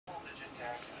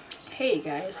Hey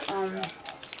guys,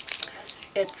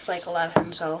 it's like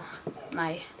 11, so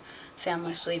my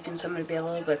family's sleeping, so I'm going to be a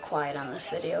little bit quiet on this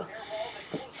video.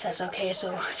 If that's okay,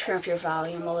 so turn up your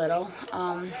volume a little.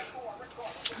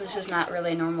 This is not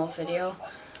really a normal video.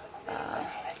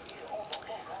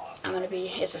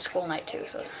 It's a school night too,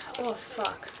 so, oh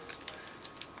fuck.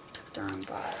 Took the wrong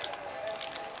bar.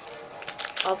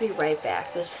 I'll be right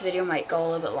back. This video might go a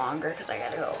little bit longer because I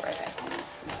gotta go right back home.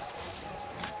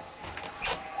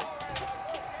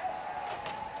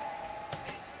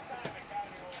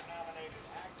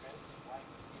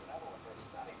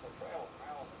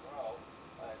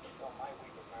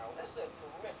 This is a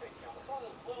terrific film. It's one of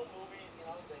those little movies, you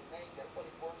know, they make,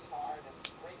 everybody works hard, and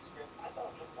great script. I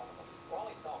thought it was one of them.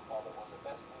 Rolling Stone called it one of the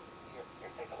best movies of the year. Here,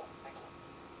 take a look, take a look.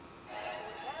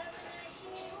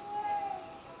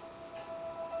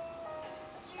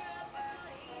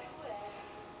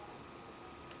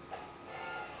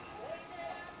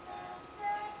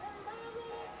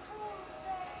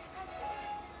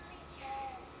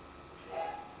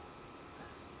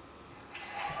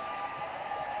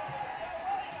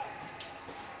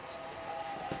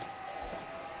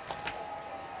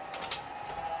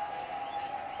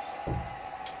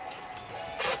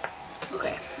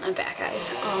 Okay, I'm back, guys.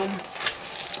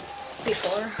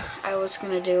 Before I was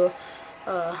gonna do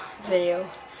a video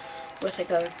with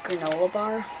like a granola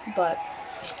bar, but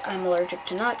I'm allergic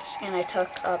to nuts, and I took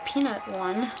a peanut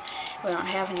one. We don't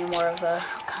have any more of the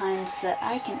kinds that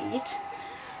I can eat,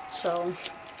 so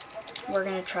we're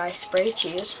gonna try spray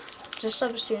cheese. Just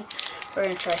substitute. We're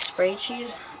gonna try spray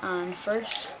cheese on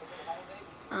first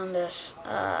on this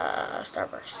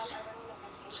Starburst.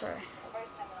 Sorry.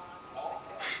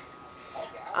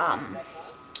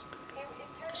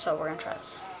 So we're gonna try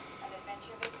this.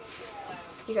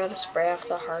 You gotta spray off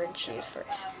the hard cheese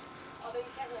first.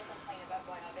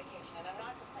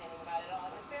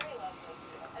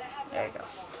 There you go.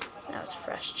 So now it's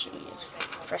fresh cheese.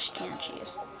 Fresh canned cheese.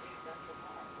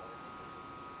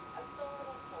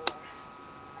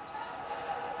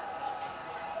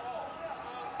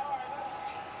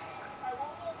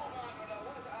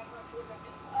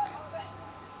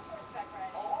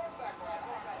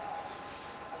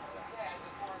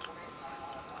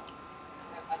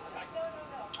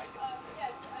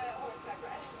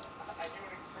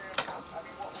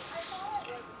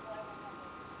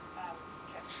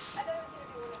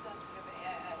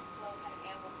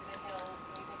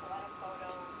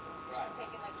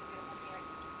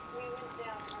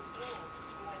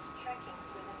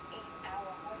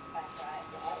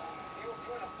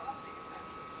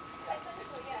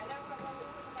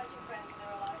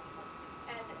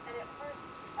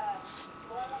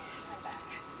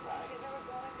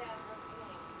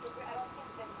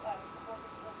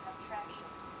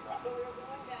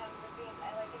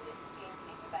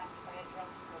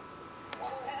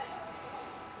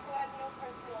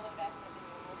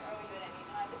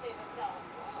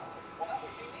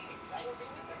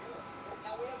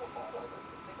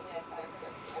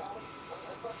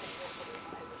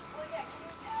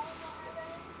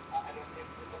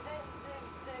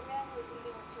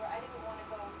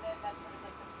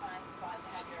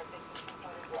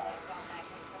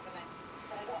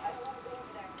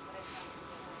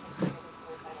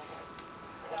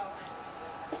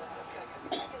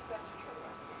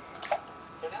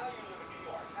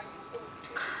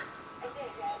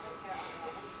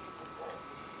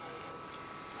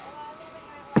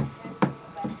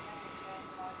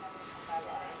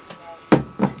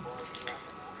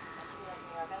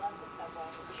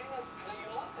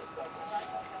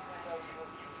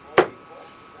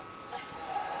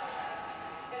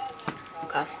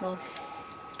 Okay, well,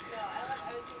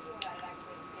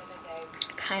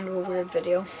 kind of a weird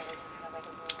video.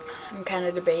 I'm kind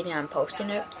of debating on posting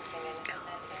it.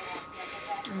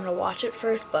 I'm gonna watch it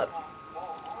first, but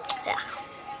yeah,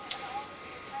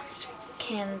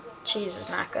 canned cheese is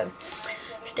not good.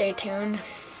 Stay tuned.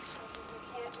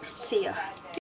 See ya.